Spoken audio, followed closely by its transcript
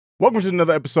Welcome to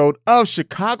another episode of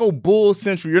Chicago Bulls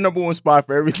Central, your number one spot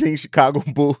for everything Chicago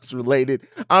Bulls related.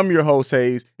 I'm your host,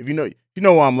 Hayes. If you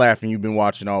know why I'm laughing, you've been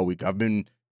watching all week. I've been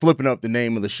flipping up the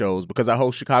name of the shows because I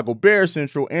host Chicago Bears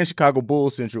Central and Chicago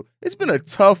Bulls Central. It's been a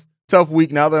tough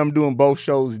week now that I'm doing both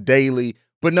shows daily,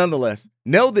 but nonetheless,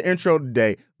 nailed the intro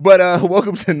today. But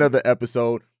welcome to another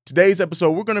episode. Today's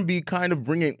episode, we're going to be kind of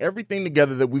bringing everything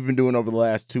together that we've been doing over the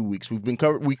last 2 weeks.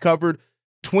 We covered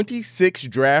 26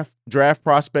 draft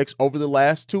prospects over the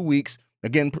last 2 weeks.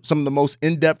 Again, some of the most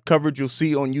in-depth coverage you'll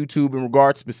see on YouTube in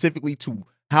regards specifically to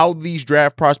how these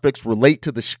draft prospects relate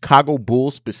to the Chicago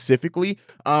Bulls specifically.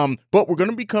 But we're going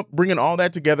to be bringing all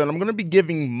that together, and I'm going to be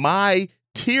giving my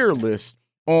tier list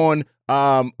on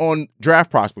draft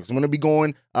prospects. I'm going to be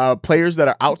going players that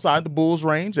are outside the Bulls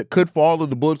range that could fall or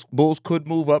the Bulls could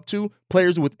move up to,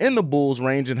 players within the Bulls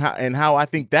range and how I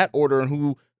think that order and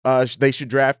who they should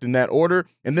draft in that order.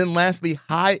 And then lastly,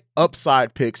 high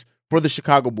upside picks for the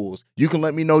Chicago Bulls. You can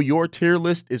let me know your tier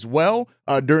list as well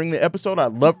during the episode.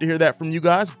 I'd love to hear that from you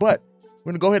guys, but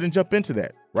we're going to go ahead and jump into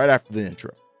that right after the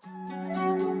intro.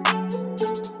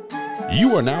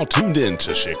 You are now tuned in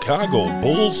to Chicago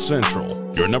Bulls Central,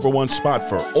 your number one spot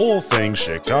for all things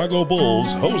Chicago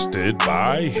Bulls, hosted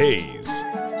by Hayes.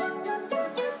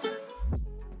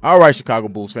 All right, Chicago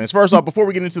Bulls fans. First off, before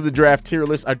we get into the draft tier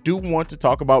list, I do want to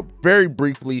talk about very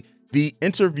briefly the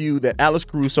interview that Alex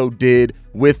Caruso did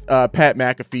with Pat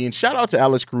McAfee. And shout out to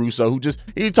Alex Caruso,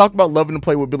 he talked about loving to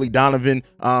play with Billy Donovan.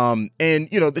 And,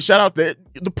 the shout out that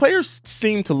the players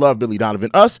seem to love Billy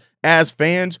Donovan. Us as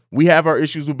fans, we have our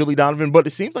issues with Billy Donovan, but it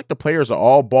seems like the players are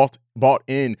all bought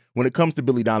in when it comes to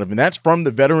Billy Donovan. That's from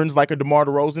the veterans like a DeMar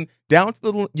DeRozan down to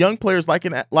the young players like a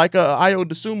Ayo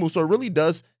Dosunmu. So it really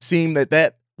does seem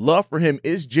that love for him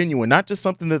is genuine, not just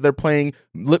something that they're playing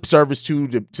lip service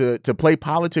to play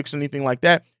politics or anything like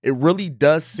that. It really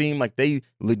does seem like they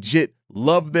legit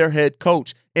love their head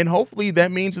coach. And hopefully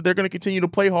that means that they're going to continue to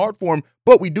play hard for him.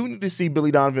 But we do need to see Billy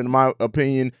Donovan, in my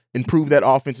opinion, improve that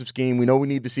offensive scheme. We know we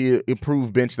need to see an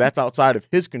improved bench. That's outside of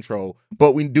his control,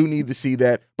 but we do need to see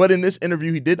that. But in this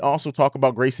interview, he did also talk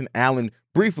about Grayson Allen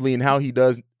briefly and how he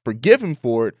does forgive him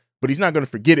for it, but he's not going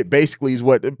to forget it, basically, is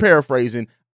what, paraphrasing.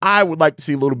 I would like to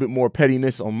see a little bit more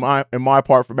pettiness on my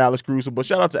part from Alex Caruso, but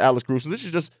shout out to Alex Caruso. This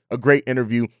is just a great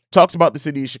interview. Talks about the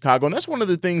city of Chicago, and that's one of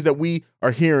the things that we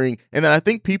are hearing, and that I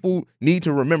think people need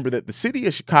to remember, that the city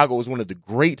of Chicago is one of the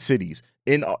great cities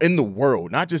in the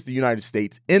world, not just the United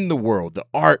States, in the world. The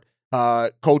art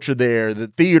culture there, the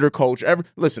theater culture.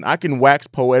 Listen, I can wax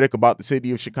poetic about the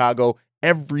city of Chicago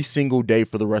every single day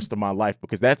for the rest of my life,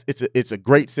 because it's a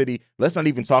great city. Let's not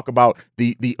even talk about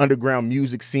the underground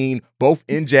music scene, both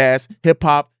in jazz, hip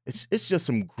hop. It's just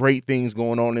some great things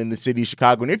going on in the city of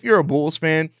Chicago. And if you're a Bulls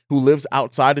fan who lives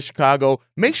outside of Chicago,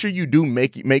 make sure you do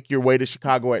make your way to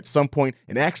Chicago at some point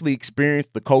and actually experience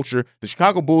the culture. The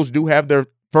Chicago Bulls do have their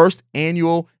first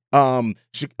annual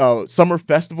summer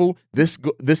festival this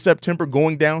September,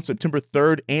 going down September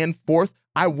 3rd and 4th.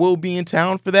 I will be in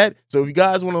town for that. So if you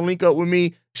guys want to link up with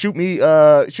me, shoot me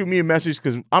a message,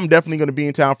 because I'm definitely going to be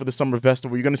in town for the summer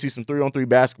festival. You're going to see some 3-on-3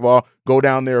 basketball go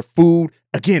down there. Food.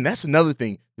 Again, that's another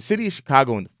thing. The city of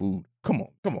Chicago and the food. Come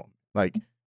on.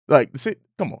 Like the city,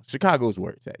 come on. Chicago's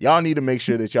where it's at. Y'all need to make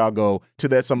sure that y'all go to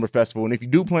that summer festival. And if you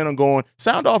do plan on going,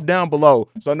 sound off down below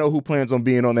so I know who plans on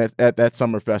being on that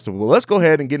summer festival. Well, let's go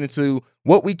ahead and get into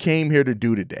what we came here to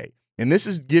do today. And this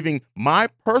is giving my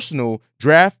personal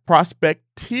draft prospect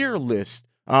tier list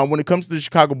when it comes to the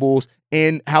Chicago Bulls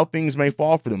and how things may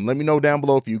fall for them. Let me know down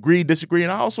below if you agree, disagree,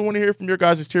 and I also want to hear from your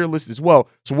guys' tier list as well.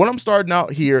 So what I'm starting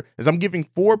out here is I'm giving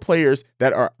 4 players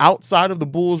that are outside of the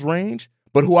Bulls range,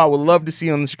 but who I would love to see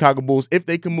on the Chicago Bulls if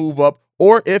they can move up,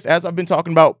 or if, as I've been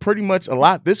talking about pretty much a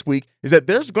lot this week, is that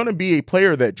there's going to be a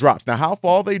player that drops. Now, how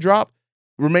far they drop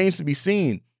remains to be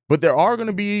seen. But there are going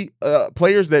to be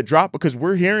players that drop, because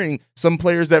we're hearing some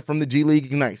players that from the G League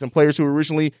Ignite, some players who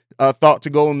originally thought to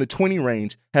go in the 20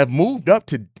 range have moved up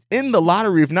to in the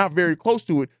lottery, if not very close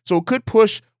to it. So it could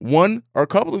push one or a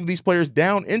couple of these players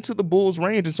down into the Bulls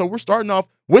range. And so we're starting off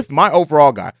with my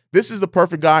overall guy. This is the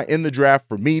perfect guy in the draft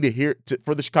for me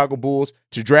for the Chicago Bulls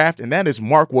to draft, and that is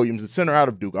Mark Williams, the center out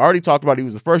of Duke. I already talked about he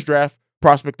was the first draft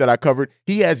prospect that I covered.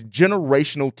 He has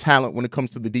generational talent when it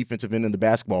comes to the defensive end of the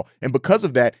basketball. And because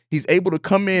of that, he's able to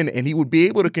come in and he would be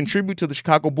able to contribute to the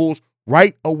Chicago Bulls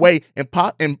right away and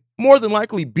more than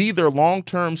likely be their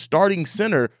long-term starting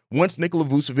center once Nikola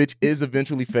Vucevic is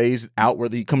eventually phased out,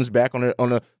 whether he comes back on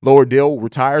a lower deal,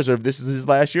 retires, or if this is his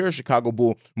last year as Chicago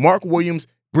Bull. Mark Williams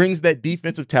brings that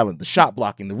defensive talent, the shot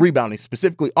blocking, the rebounding,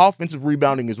 specifically offensive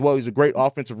rebounding as well. He's a great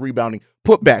offensive rebounding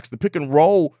putbacks, the pick and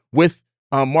roll with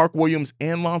Mark Williams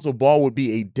and Lonzo Ball would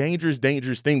be a dangerous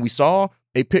thing. We saw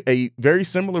a very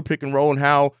similar pick and roll in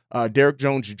how Derrick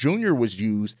Jones Jr. was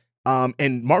used.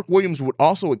 And Mark Williams would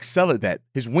also excel at that.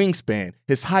 His wingspan,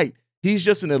 his height. He's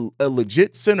just a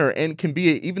legit center and can be,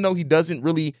 even though he doesn't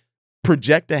really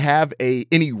project to have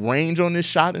any range on his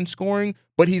shot and scoring,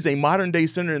 but he's a modern day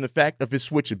center in the fact of his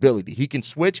switchability. He can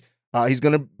switch. He's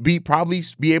going to probably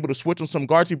be able to switch on some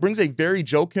guards. He brings a very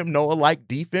Joakim Noah-like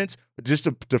defense, just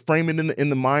to frame it in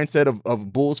the mindset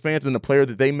of Bulls fans and the player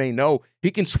that they may know.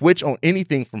 He can switch on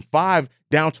anything from 5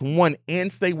 down to 1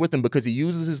 and stay with him because he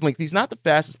uses his length. He's not the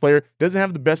fastest player, doesn't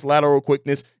have the best lateral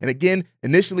quickness. And again,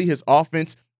 initially his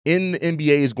offense in the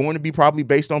NBA is going to be probably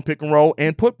based on pick and roll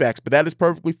and putbacks, but that is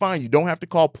perfectly fine. You don't have to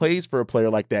call plays for a player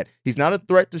like that. He's not a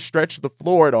threat to stretch the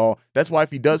floor at all. That's why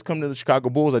if he does come to the Chicago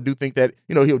Bulls, I do think that,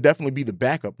 he'll definitely be the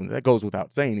backup. And that goes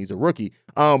without saying. He's a rookie.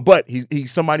 But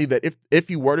he's somebody that if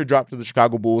he were to drop to the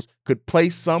Chicago Bulls, could play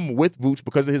some with Vooch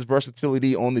because of his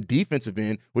versatility on the defensive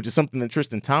end, which is something that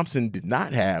Tristan Thompson did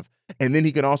not have. And then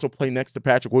he can also play next to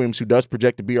Patrick Williams, who does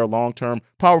project to be our long-term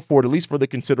power forward, at least for the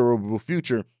considerable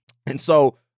future. And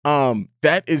so Mark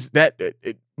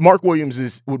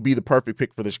Williams would be the perfect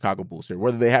pick for the Chicago Bulls here,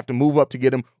 whether they have to move up to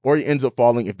get him or he ends up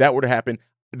falling. If that were to happen,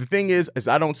 the thing is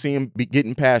I don't see him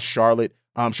getting past Charlotte.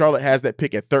 Charlotte has that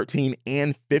pick at 13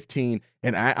 and 15,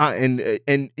 and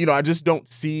I just don't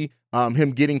see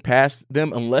him getting past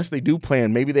them unless they do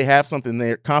plan. Maybe they have something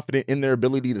they're confident in their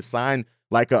ability to sign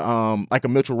like a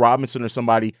Mitchell Robinson or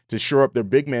somebody to shore up their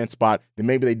big man spot. Then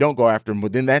maybe they don't go after him,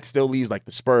 but then that still leaves like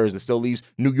the Spurs. That still leaves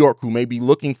New York, who may be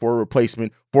looking for a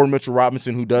replacement for Mitchell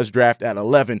Robinson, who does draft at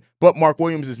 11. But Mark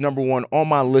Williams is number 1 on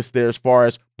my list there as far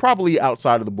as probably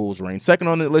outside of the Bulls' range. Second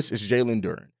on the list is Jalen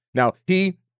Duren. Now,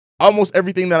 almost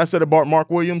everything that I said about Mark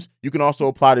Williams, you can also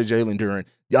apply to Jalen Duren.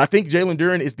 I think Jalen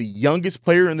Duren is the youngest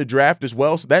player in the draft as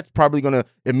well, so that's probably going to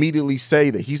immediately say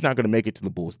that he's not going to make it to the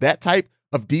Bulls. That type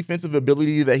of defensive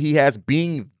ability that he has,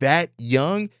 being that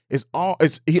young,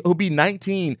 he'll be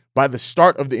 19 by the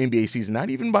start of the NBA season, not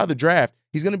even by the draft.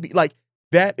 He's going to be like,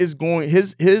 that is going,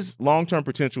 his long-term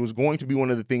potential is going to be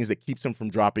one of the things that keeps him from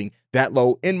dropping that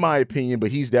low, in my opinion,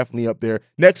 but he's definitely up there.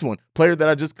 Next one, player that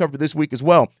I just covered this week as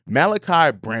well,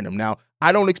 Malachi Branham. Now,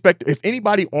 I don't expect, if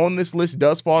anybody on this list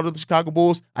does fall to the Chicago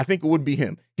Bulls, I think it would be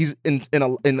him. He's in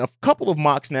a couple of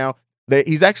mocks now that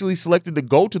he's actually selected to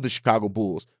go to the Chicago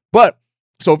Bulls. But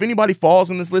so if anybody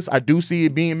falls on this list, I do see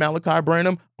it being Malachi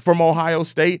Branham from Ohio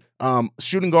State,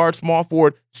 shooting guard, small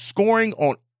forward, scoring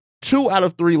on 2 out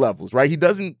of 3 levels, right? He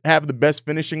doesn't have the best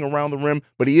finishing around the rim,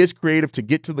 but he is creative to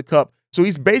get to the cup. So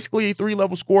he's basically a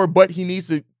 3-level scorer, but he needs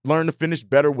to learn to finish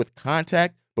better with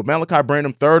contact. But Malachi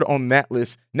Branham, third on that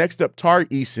list. Next up, Tari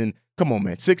Eason. Come on,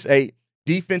 man. 6'8",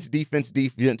 defense.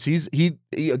 He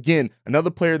again, another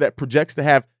player that projects to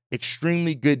have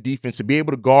extremely good defense, to be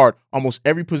able to guard almost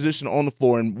every position on the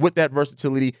floor, and with that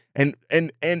versatility, and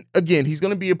again, he's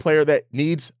going to be a player that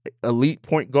needs elite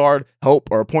point guard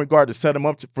help, or a point guard to set him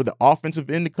up for the offensive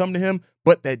end to come to him.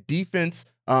 But that defense,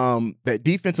 that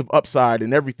defensive upside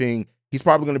and everything, he's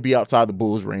probably going to be outside the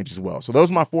Bulls range as well. So those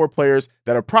are my 4 players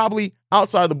that are probably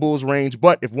outside the Bulls range,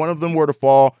 but if one of them were to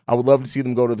fall, I would love to see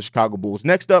them go to the Chicago Bulls.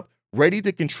 Next up, ready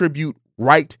to contribute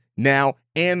right now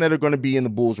and that are going to be in the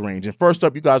Bulls range. And first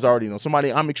up, you guys already know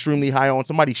somebody I'm extremely high on.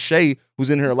 Somebody Shea, who's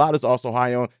in here a lot, is also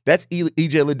high on. That's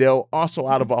EJ Liddell, also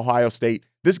out of Ohio State.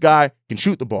 This guy can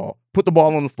shoot the ball, put the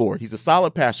ball on the floor. He's a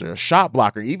solid passer, a shot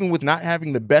blocker, even with not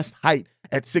having the best height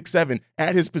at 6'7",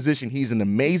 at his position. He's an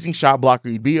amazing shot blocker.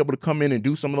 He'd be able to come in and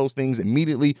do some of those things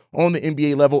immediately on the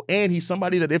NBA level. And he's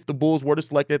somebody that if the Bulls were to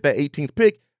select at that 18th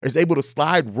pick, is able to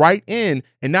slide right in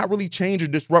and not really change or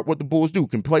disrupt what the Bulls do.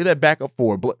 Can play that backup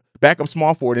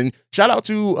small forward. And shout out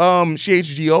to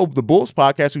CHGO, the Bulls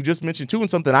podcast, who just mentioned too, and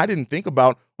something I didn't think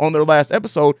about on their last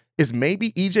episode, is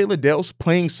maybe EJ Liddell's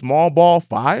playing small ball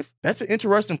 5. That's an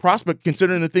interesting prospect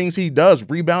considering the things he does,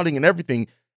 rebounding and everything.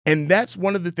 And that's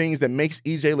one of the things that makes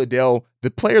EJ Liddell the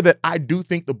player that I do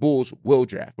think the Bulls will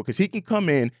draft, because he can come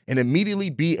in and immediately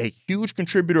be a huge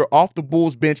contributor off the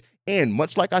Bulls bench. And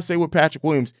much like I say with Patrick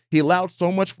Williams, he allowed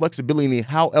so much flexibility in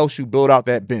how else you build out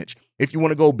that bench. If you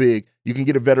want to go big, you can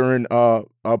get a veteran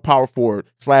power forward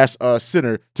 /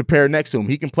 center to pair next to him.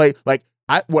 He can play like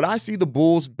what I see the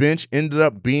Bulls bench ended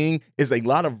up being is a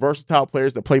lot of versatile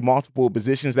players that play multiple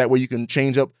positions. That way you can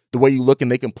change up the way you look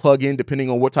and they can plug in depending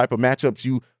on what type of matchups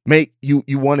you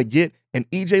want to get. And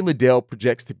EJ Liddell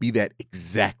projects to be that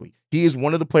exactly. He is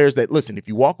one of the players that, listen, if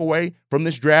you walk away from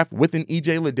this draft with an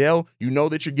EJ Liddell, you know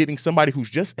that you're getting somebody who's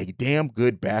just a damn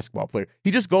good basketball player.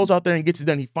 He just goes out there and gets it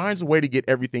done. He finds a way to get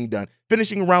everything done.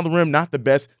 Finishing around the rim, not the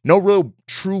best. No real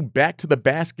true back to the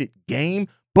basket game,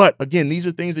 But again, these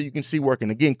are things that you can see working.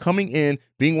 Again, coming in,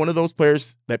 being one of those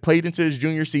players that played into his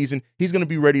junior season, he's going to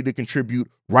be ready to contribute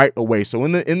right away. So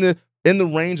in the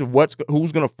range of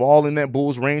who's going to fall in that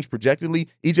Bulls range projectedly,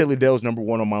 EJ Liddell is number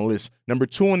 1 on my list. Number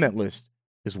 2 on that list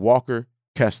is Walker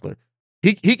Kessler.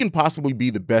 He can possibly be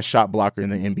the best shot blocker in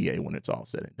the NBA when it's all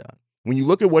said and done. When you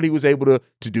look at what he was able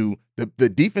to do, the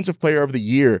defensive player of the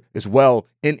year as well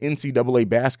in NCAA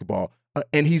basketball,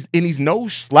 and he's no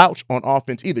slouch on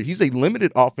offense either. He's a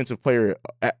limited offensive player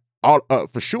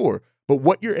for sure. But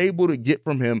what you're able to get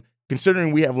from him,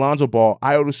 considering we have Lonzo Ball,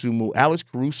 Ayo Dosunmu, Alex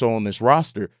Caruso on this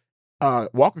roster,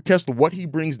 Walker Kessler, what he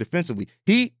brings defensively,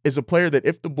 he is a player that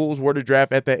if the Bulls were to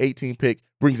draft at that 18 pick,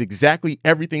 brings exactly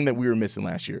everything that we were missing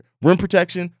last year. Rim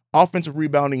protection, offensive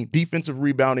rebounding, defensive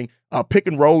rebounding, pick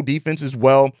and roll defense as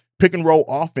well, pick and roll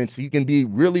offense. He can be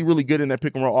really, really good in that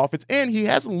pick and roll offense, and he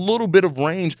has a little bit of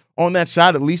range on that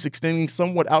shot, at least extending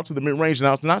somewhat out to the mid-range.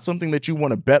 Now, it's not something that you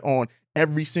want to bet on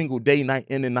every single day, night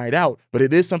in and night out, but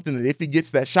it is something that if he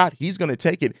gets that shot, he's going to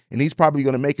take it, and he's probably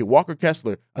going to make it. Walker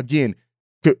Kessler, again,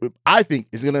 I think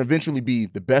is going to eventually be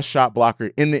the best shot blocker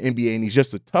in the NBA, and he's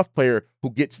just a tough player who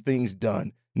gets things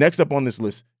done. Next up on this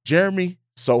list, Jeremy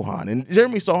Sochan. And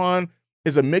Jeremy Sochan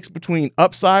is a mix between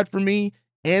upside for me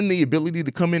and the ability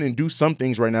to come in and do some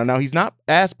things right now. Now, he's not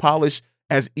as polished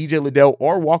as EJ Liddell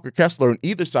or Walker Kessler on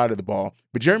either side of the ball,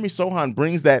 but Jeremy Sochan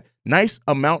brings that nice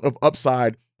amount of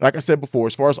upside. Like I said before,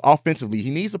 as far as offensively, he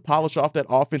needs to polish off that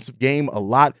offensive game a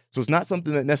lot. So it's not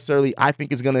something that necessarily I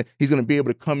think he's gonna be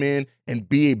able to come in and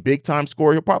be a big time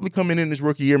scorer. He'll probably come in his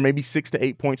rookie year, maybe 6 to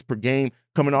 8 points per game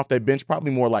coming off that bench,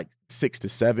 probably more like 6 to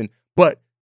 7. But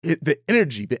the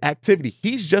energy, the activity,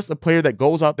 he's just a player that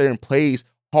goes out there and plays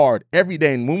hard every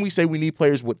day. And when we say we need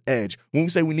players with edge, when we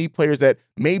say we need players that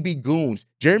may be goons,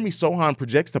 Jeremy Sochan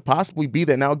projects to possibly be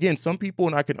that. Now, again, some people,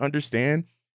 and I can understand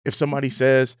if somebody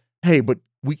says, hey, but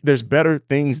there's better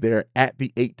things there at the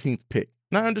 18th pick.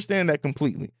 And I understand that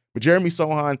completely. But Jeremy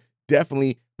Sochan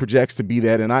definitely projects to be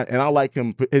that, and I like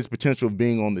his potential of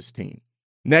being on this team.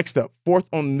 Next up, 4th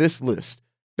on this list,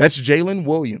 that's Jalen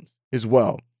Williams as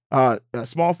well. A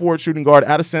small forward shooting guard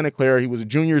out of Santa Clara. He was a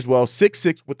junior as well,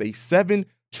 6'6" with a 7'2"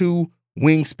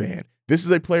 wingspan. This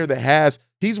is a player that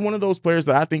he's one of those players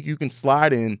that I think you can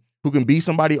slide in, who can be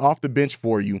somebody off the bench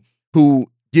for you, who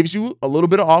gives you a little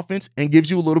bit of offense and gives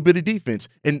you a little bit of defense.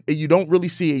 And you don't really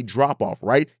see a drop-off,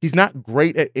 right? He's not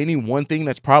great at any one thing.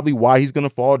 That's probably why he's going to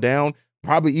fall down,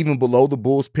 probably even below the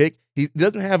Bulls pick. He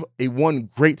doesn't have a one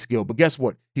great skill, but guess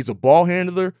what? He's a ball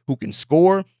handler who can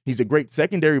score. He's a great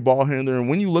secondary ball handler. And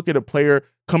when you look at a player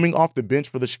coming off the bench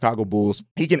for the Chicago Bulls,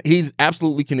 he's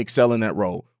absolutely can excel in that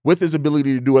role with his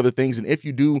ability to do other things. And if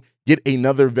you do get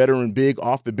another veteran big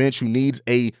off the bench who needs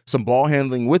some ball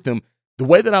handling with him, the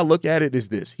way that I look at it is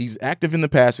this. He's active in the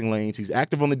passing lanes. He's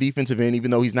active on the defensive end,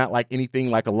 even though he's not like anything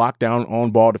like a lockdown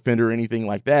on-ball defender or anything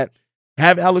like that.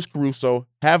 Have Alex Caruso,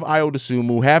 have Ayo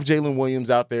Dosunmu, have Jalen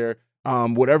Williams out there.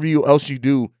 Whatever else you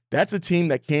do, that's a team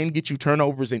that can get you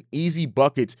turnovers and easy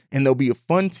buckets, and they'll be a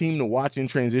fun team to watch in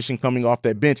transition coming off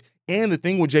that bench. And the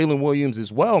thing with Jalen Williams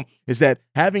as well is that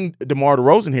having DeMar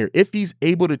DeRozan here, if he's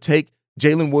able to take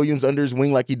Jalen Williams under his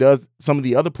wing like he does some of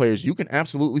the other players, you can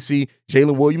absolutely see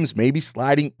Jalen Williams maybe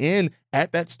sliding in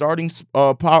at that starting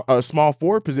small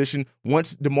forward position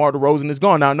once DeMar DeRozan is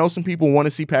gone. Now, I know some people want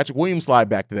to see Patrick Williams slide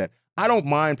back to that. I don't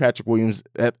mind Patrick Williams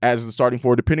as the starting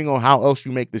forward, depending on how else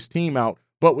you make this team out.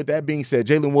 But with that being said,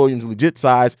 Jalen Williams, legit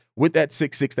size with that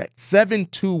 6'6", that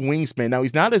 7'2" wingspan. Now,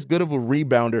 he's not as good of a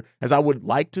rebounder as I would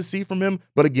like to see from him.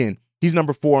 But again, he's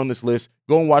number 4 on this list.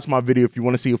 Go and watch my video if you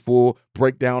want to see a full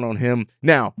breakdown on him.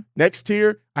 Now, next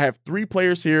tier, I have 3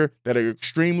 players here that are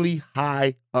extremely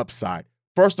high upside.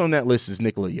 First on that list is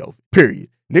Nikola Jovic, period.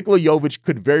 Nikola Jovic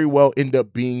could very well end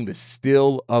up being the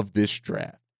steal of this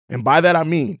draft. And by that, I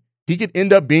mean, he could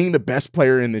end up being the best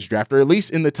player in this draft, or at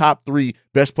least in the top 3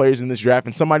 best players in this draft,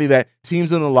 and somebody that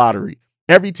teams in the lottery,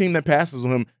 every team that passes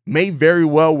on him may very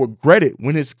well regret it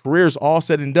when his career is all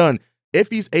said and done. If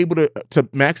he's able to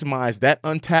maximize that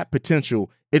untapped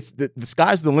potential, it's the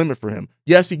sky's the limit for him.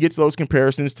 Yes, he gets those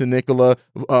comparisons to Nikola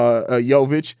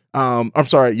Jovic.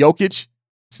 Jokic.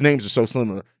 His names are so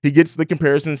similar. He gets the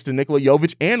comparisons to Nikola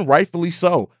Jovic, and rightfully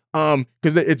so,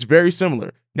 because it's very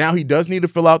similar. Now, he does need to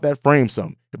fill out that frame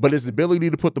some, but his ability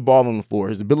to put the ball on the floor,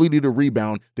 his ability to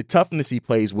rebound, the toughness he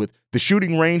plays with, the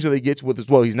shooting range that he gets with as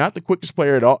well. He's not the quickest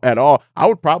player at all. I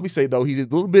would probably say, though, he's a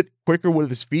little bit quicker with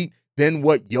his feet than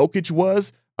what Jokic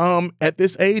was at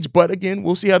this age. But again,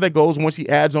 we'll see how that goes once he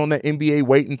adds on that NBA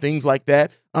weight and things like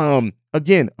that.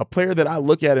 Again, a player that I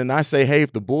look at and I say, hey,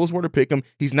 if the Bulls were to pick him,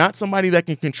 he's not somebody that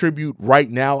can contribute right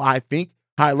now. I think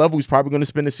high level, he's probably going to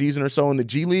spend a season or so in the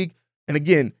G League. And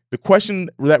again, the question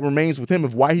that remains with him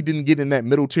of why he didn't get in that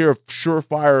middle tier of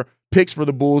surefire picks for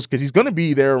the Bulls, because he's going to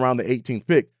be there around the 18th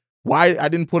pick. Why I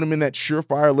didn't put him in that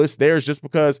surefire list there is just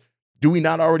because, do we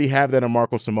not already have that in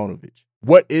Marko Simonovic?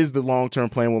 What is the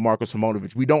long-term plan with Marko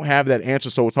Simonovic? We don't have that answer,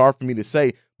 so it's hard for me to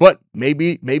say. But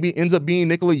maybe it ends up being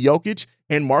Nikola Jokic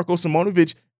and Marko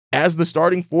Simonovic as the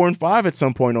starting 4 and 5 at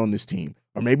some point on this team.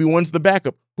 Or maybe one's the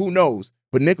backup. Who knows?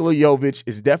 But Nikola Jovic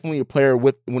is definitely a player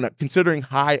with, when considering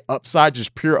high upside,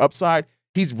 just pure upside,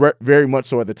 he's very much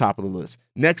so at the top of the list.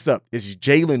 Next up is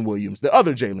Jalen Williams, the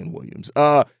other Jalen Williams.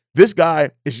 This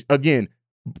guy is, again,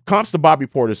 comps to Bobby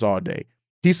Portis all day.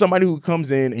 He's somebody who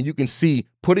comes in and you can see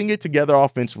putting it together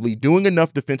offensively, doing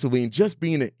enough defensively, and just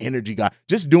being an energy guy,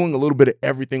 just doing a little bit of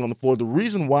everything on the floor. The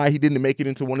reason why he didn't make it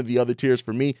into one of the other tiers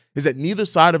for me is that neither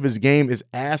side of his game is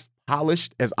as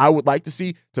polished as I would like to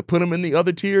see to put him in the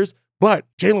other tiers. But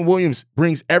Jalen Williams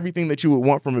brings everything that you would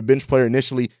want from a bench player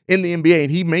initially in the NBA,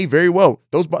 and he may very well.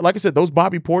 Like I said, those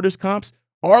Bobby Portis comps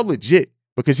are legit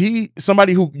because he's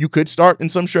somebody who you could start in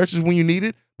some stretches when you need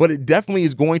it, but it definitely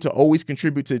is going to always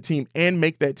contribute to the team and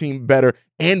make that team better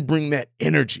and bring that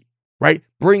energy, right?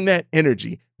 Bring that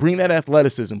energy, bring that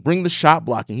athleticism, bring the shot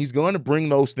blocking. He's going to bring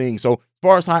those things. So as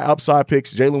far as high upside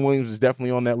picks, Jalen Williams is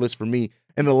definitely on that list for me.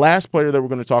 And the last player that we're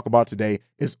going to talk about today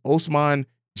is Ousmane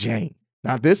Dieng.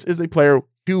 Now, this is a player,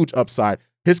 huge upside.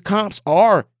 His comps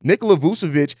are Nikola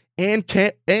Vucevic and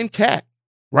Cat,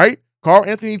 right? Karl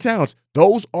Anthony Towns.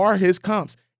 Those are his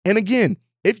comps. And again,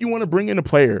 if you want to bring in a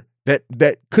player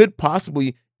that could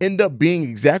possibly end up being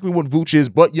exactly what Vooch is,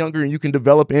 but younger, and you can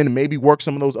develop in and maybe work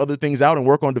some of those other things out and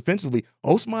work on defensively,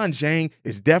 Ousmane Dieng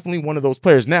is definitely one of those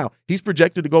players. Now, he's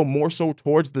projected to go more so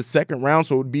towards the second round,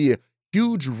 so it would be a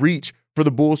huge reach for the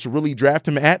Bulls to really draft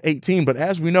him at 18. But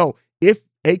as we know, if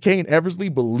AK and Eversley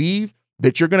believe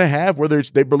that you're going to have, whether it's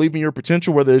they believe in your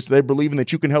potential, whether it's they believe in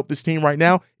that you can help this team right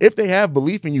now, if they have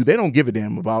belief in you, they don't give a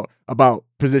damn about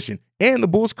position. And the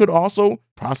Bulls could also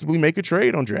possibly make a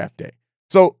trade on draft day.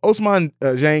 So Ousmane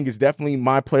Dieng is definitely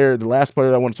my player, the last player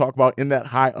that I want to talk about in that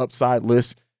high upside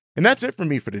list. And that's it for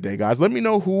me for today, guys. Let me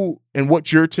know who and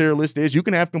what your tier list is. You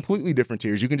can have completely different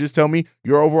tiers. You can just tell me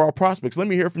your overall prospects. Let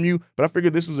me hear from you. But I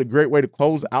figured this was a great way to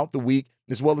close out the week,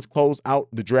 as well as close out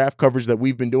the draft coverage that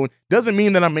we've been doing. Doesn't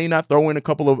mean that I may not throw in a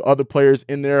couple of other players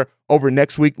in there over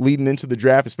next week leading into the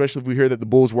draft, especially if we hear that the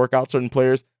Bulls work out certain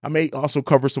players. I may also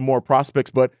cover some more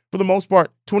prospects, but for the most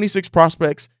part, 26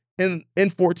 prospects in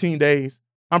 14 days.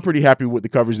 I'm pretty happy with the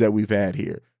coverage that we've had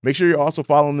here. Make sure you're also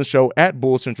following the show at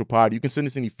Bulls Central Pod. You can send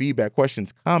us any feedback,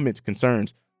 questions, comments,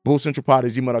 concerns,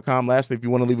 bullscentralpod@gmail.com. Lastly, if you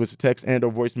want to leave us a text and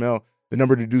or voicemail, the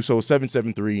number to do so is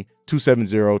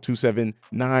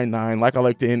 773-270-2799. Like I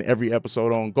like to end every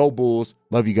episode on, go Bulls.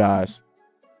 Love you guys.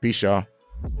 Peace, y'all.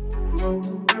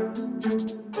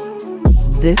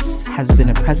 This has been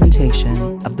a presentation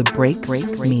of the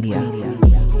Breaks Media.